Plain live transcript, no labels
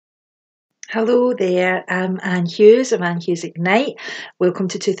Hello there, I'm Anne Hughes of Anne Hughes Ignite. Welcome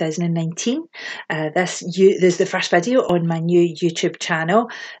to 2019. This is the first video on my new YouTube channel.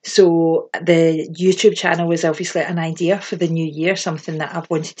 So the YouTube channel was obviously an idea for the new year, something that I've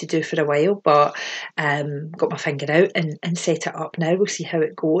wanted to do for a while, but got my finger out and set it up now. We'll see how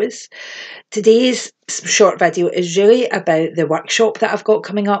it goes. Today's short video is really about the workshop that I've got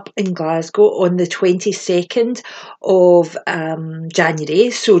coming up in Glasgow on the 22nd of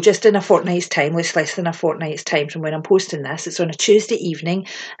January, so just in a fortnight's time, less than a fortnight's time from when I'm posting this. It's on a Tuesday evening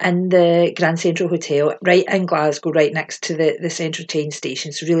in the Grand Central Hotel, right in Glasgow, right next to the Central train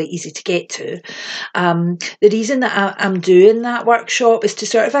station, so really easy to get to. The reason that I'm doing that workshop is to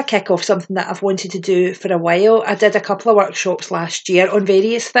sort of kick off something that I've wanted to do for a while. I did a couple of workshops last year on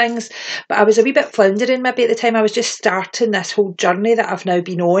various things, but I was a wee bit floundering maybe at the time. I was just starting this whole journey that I've now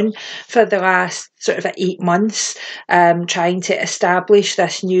been on for the last sort of 8 months, trying to establish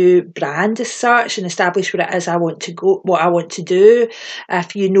this new brand as such and establish where it is I want to go, what I want to do.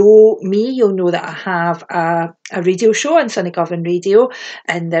 If you know me, you'll know that I have a radio show on Sunny Govan Radio,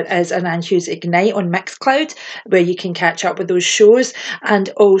 and there is an Anne Hughes Ignite on Mixcloud where you can catch up with those shows. And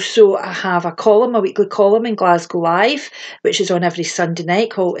also I have a column, a weekly column in Glasgow Live, which is on every Sunday night,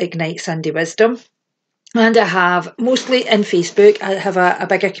 called Ignite Sunday Wisdom. And I have, mostly in Facebook, I have a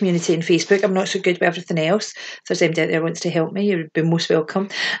bigger community in Facebook. I'm not so good with everything else. If there's anybody out there who wants to help me, you'd be most welcome.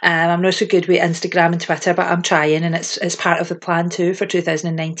 I'm not so good with Instagram and Twitter, but I'm trying, and it's part of the plan too for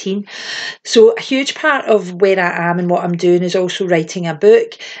 2019. So a huge part of where I am and what I'm doing is also writing a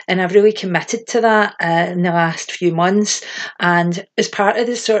book, and I've really committed to that in the last few months. And as part of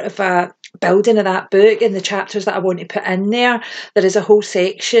this sort of building of that book and the chapters that I want to put in there, there is a whole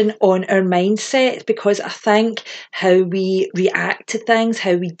section on our mindset, because I think how we react to things,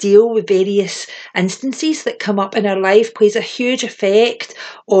 how we deal with various instances that come up in our life, plays a huge effect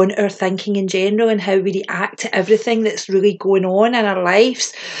on our thinking in general and how we react to everything that's really going on in our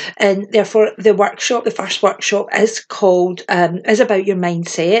lives. And therefore the workshop, the first workshop, is called is about your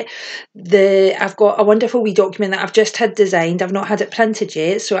mindset. I've got a wonderful wee document that I've just had designed. I've not had it printed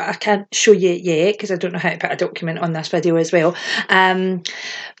yet, so I can't show you it yet because I don't know how to put a document on this video as well.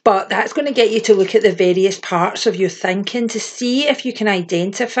 But that's going to get you to look at the various parts of your thinking to see if you can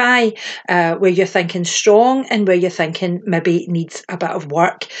identify where you're thinking strong and where you're thinking maybe needs a bit of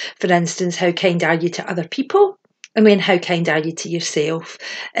work. For instance, how kind are you to other people? And then how kind are you to yourself?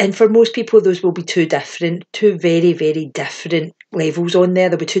 And for most people, those will be two very, very different levels on there.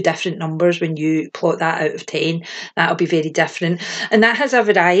 There'll be two different numbers when you plot that out of 10. That'll be very different. And that has a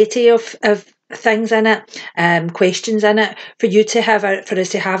variety of things in it, questions in it for you to have for us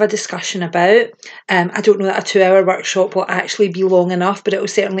to have a discussion about. I don't know that a 2-hour workshop will actually be long enough, but it will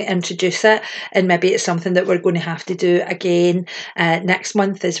certainly introduce it, and maybe it's something that we're going to have to do again next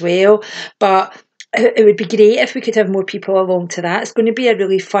month as well. But it would be great if we could have more people along to that. It's going to be a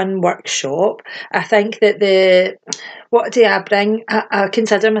really fun workshop. I think that what do I bring? I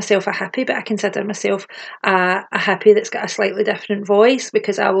consider myself a hippie, but I consider myself a hippie that's got a slightly different voice,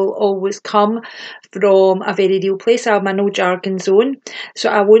 because I will always come from a very real place. I'm a no jargon zone, so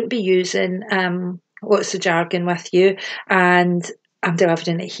I won't be using lots of jargon with you, and I'm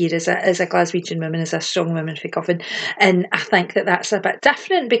delivering it here as a Glaswegian woman, as a strong woman for Govan. And I think that that's a bit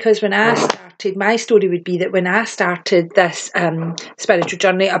different, because when I started, my story would be that when I started this spiritual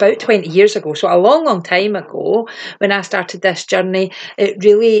journey about 20 years ago, so a long, long time ago, when I started this journey, it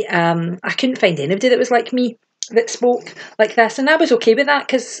really, I couldn't find anybody that was like me, that spoke like this. And I was okay with that,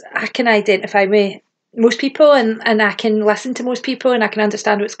 because I can identify with most people, and I can listen to most people, and I can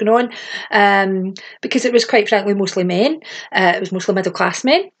understand what's going on, because it was quite frankly mostly men. It was mostly middle class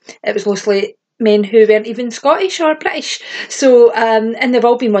men. It was mostly men who weren't even Scottish or British. So and they've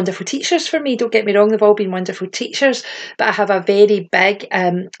all been wonderful teachers for me, don't get me wrong, they've all been wonderful teachers, but I have a very big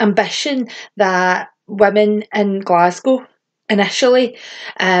ambition that women in Glasgow initially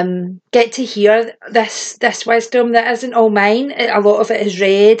get to hear this wisdom that isn't all mine. A lot of it is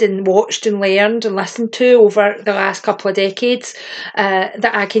read and watched and learned and listened to over the last couple of decades,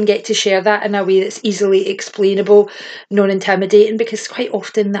 that I can get to share that in a way that's easily explainable, non-intimidating, because quite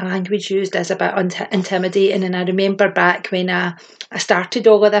often the language used is a bit intimidating. And I remember back when I started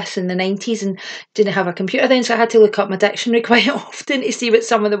all of this in the 90s and didn't have a computer then, so I had to look up my dictionary quite often to see what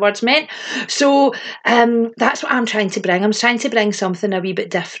some of the words meant. So that's what I'm trying to bring. I'm trying to bring something a wee bit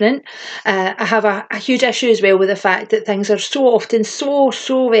different. I have a huge issue as well with the fact that things are so often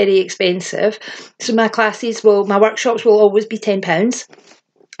so very expensive. So my workshops will always be £10.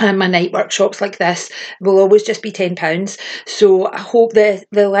 my night workshops like this will always just be £10. So I hope the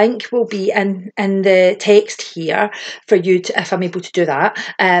link will be in the text here for you to, if I'm able to do that.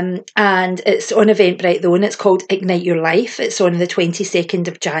 And it's on Eventbrite though, and it's called Ignite Your Life. It's on the 22nd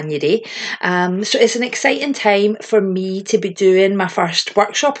of January. So it's an exciting time for me to be doing my first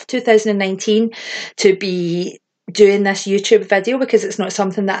workshop of 2019, to be doing this YouTube video, because it's not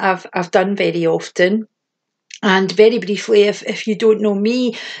something that I've done very often. And very briefly, if you don't know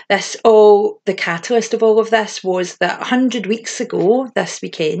me, the catalyst of all of this was that 100 weeks ago this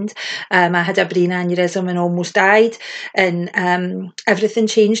weekend, I had a brain aneurysm and almost died, and everything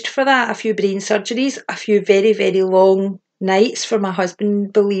changed for that. A few brain surgeries, a few very, very long nights for my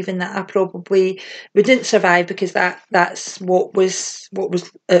husband believing that I probably wouldn't survive, because that's what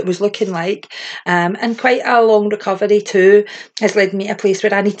it was looking like, and quite a long recovery too has led me to a place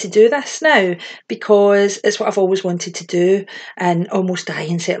where I need to do this now, because it's what I've always wanted to do, and almost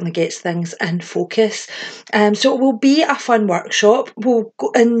dying certainly gets things in focus. So it will be a fun workshop. We'll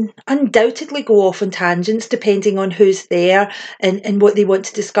go and undoubtedly go off on tangents depending on who's there and what they want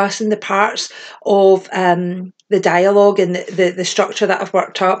to discuss, and the parts of the dialogue and the structure that I've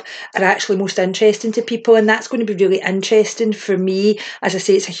worked up are actually most interesting to people, and that's going to be really interesting for me. As I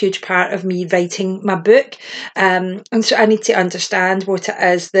say, it's a huge part of me writing my book, and so I need to understand what it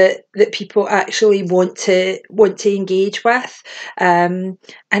is that people actually want to engage with, and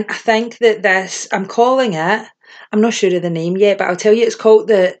I think that this, I'm calling it, I'm not sure of the name yet, but I'll tell you, it's called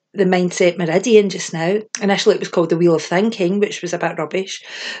the Mindset Meridian just now. Initially it was called the Wheel of Thinking, which was a bit rubbish,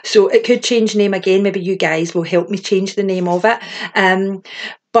 so it could change name again. Maybe you guys will help me change the name of it.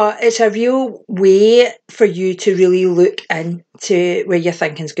 But it's a real way for you to really look into where your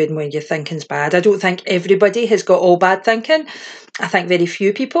thinking's good and where your thinking's bad. I don't think everybody has got all bad thinking. I think very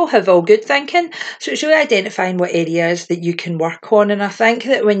few people have all good thinking. So it's really identifying what areas that you can work on. And I think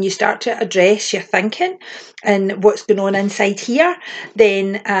that when you start to address your thinking and what's going on inside here,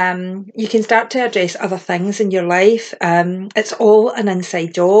 then you can start to address other things in your life. It's all an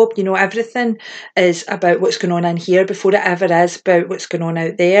inside job. You know, everything is about what's going on in here before it ever is about what's going on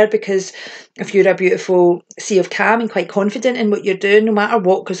out there. Because if you're a beautiful sea of calm and quite confident in what you're doing, no matter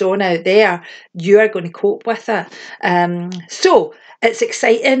what goes on out there, you are going to cope with it. So it's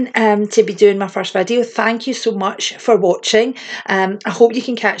exciting to be doing my first video. Thank you so much for watching. I hope you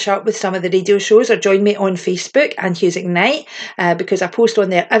can catch up with some of the radio shows or join me on Facebook and Hughes Ignite, because I post on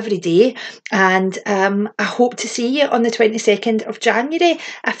there every day. And I hope to see you on the 22nd of January.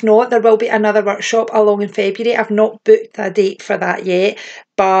 If not, there will be another workshop along in February. I've not booked a date for that yet,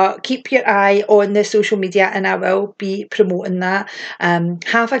 but keep your eye on the social media and I will be promoting that.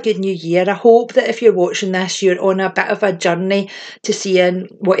 Have a good new year. I hope that if you're watching this, you're on a bit of a journey to seeing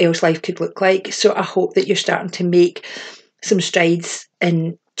what else life could look like. So I hope that you're starting to make some strides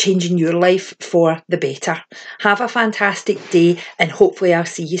in changing your life for the better. Have a fantastic day, and hopefully I'll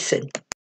see you soon.